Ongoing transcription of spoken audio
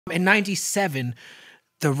In '97,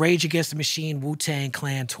 the Rage Against the Machine Wu-Tang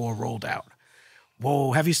Clan tour rolled out.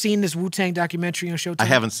 Whoa, have you seen this Wu-Tang documentary on Showtime? I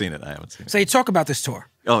haven't seen it. So they talk about this tour.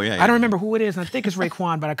 Oh, yeah. I don't remember who it is. I think it's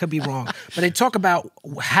Raekwon, but I could be wrong. But they talk about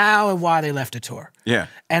how and why they left the tour. Yeah.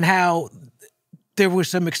 And how there was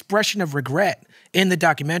some expression of regret in the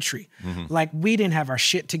documentary. Like, we didn't have our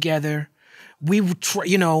shit together. We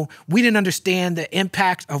didn't understand the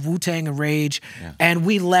impact of Wu-Tang and Rage, and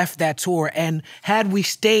we left that tour. And had we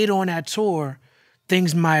stayed on that tour,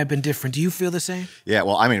 things might have been different. Do you feel the same? Yeah,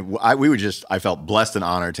 well, I mean, I felt blessed and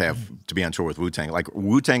honored to be on tour with Wu-Tang. Like,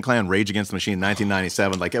 Wu-Tang Clan, Rage Against the Machine,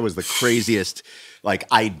 1997, like, it was the craziest,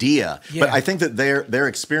 like, idea. Yeah. But I think that their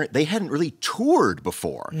experience, they hadn't really toured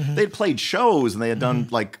before. They'd played shows and they had done,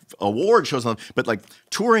 like, award shows, but, like,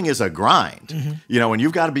 touring is a grind. You know, and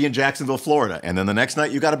you've got to be in Jacksonville, Florida, and then the next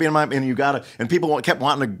night you got to be in Miami, and people kept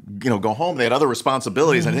wanting to, go home. They had other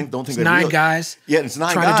responsibilities. I don't think they 9 guys. Yeah, it's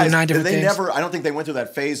 9 trying guys. to do 9 different things. I don't think they went through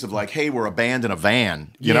that phase of like, hey, we're a band in a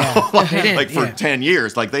van, you know, like for 10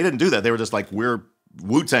 years. Like, they didn't do that. They were just like, we're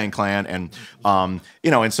Wu-Tang Clan, and and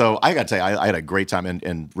so I got to tell you, I had a great time, and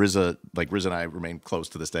RZA, RZA and I remain close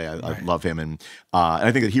to this day. I love him, and I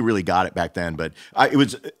think that he really got it back then. But it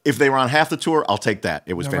was, if they were on half the tour, I'll take that.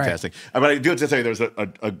 It was fantastic. But I do have to tell you, there's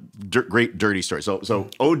a great dirty story. So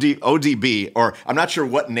ODB, or I'm not sure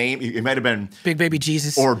what name, it might have been Big Baby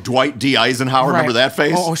Jesus, or Dwight D. Eisenhower. Remember that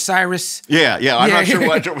face? Or Osiris. Yeah. I'm not sure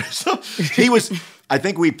what. So he was. I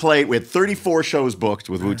think we had 34 shows booked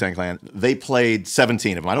with Wu-Tang Clan. They played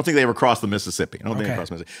 17 of them. I don't think they ever crossed the Mississippi. I don't think they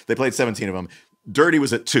crossed the Mississippi. They played 17 of them. Dirty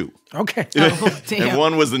was at 2. Okay. And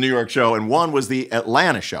one was the New York show, and one was the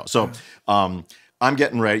Atlanta show. So I'm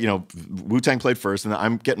getting ready. Wu-Tang played first, and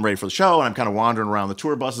I'm getting ready for the show, and I'm kind of wandering around the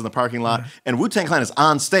tour buses in the parking lot. And Wu-Tang Clan is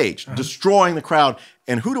on stage, destroying the crowd.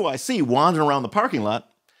 And who do I see wandering around the parking lot?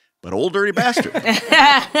 But Old Dirty Bastard. And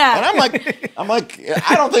I'm like,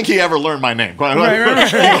 I don't think he ever learned my name.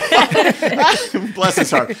 Bless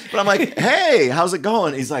his heart. But I'm like, hey, how's it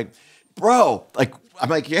going? He's like, bro, I'm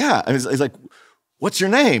like, yeah. And he's like, what's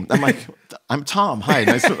your name? I'm like, I'm Tom. Hi.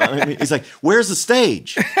 Nice to He's like, where's the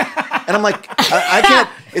stage? And I'm like, I can't.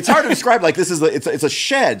 It's hard to describe. Like, this is it's a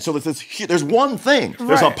shed. So there's one thing.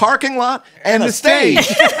 There's a parking lot and a stage.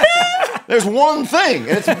 There's one thing,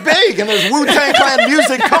 and it's big, and there's Wu-Tang Clan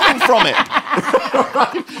music coming from it.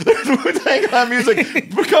 There's Wu-Tang Clan music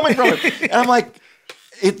coming from it. And I'm like,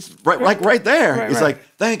 it's right there. He's like,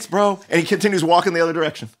 thanks, bro. And he continues walking the other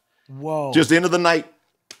direction. Whoa. Just into the night.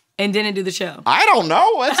 And didn't do the show. I don't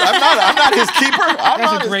know. I'm not his keeper.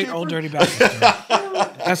 That's a great Old Dirty Bastard.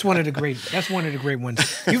 That's one of the great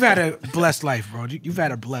ones. You've had a blessed life, bro. You've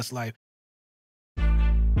had a blessed life.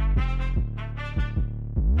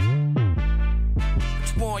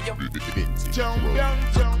 What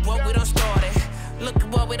we done started. Look at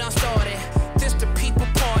what we done started. This the people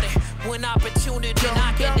party. When opportunity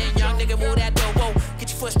knocking, then young nigga move that door. Whoa,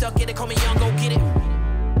 get your foot stuck in it, call me young, go get it.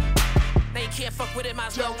 Now you can't fuck with it, might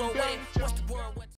as well roll with it. What's the word?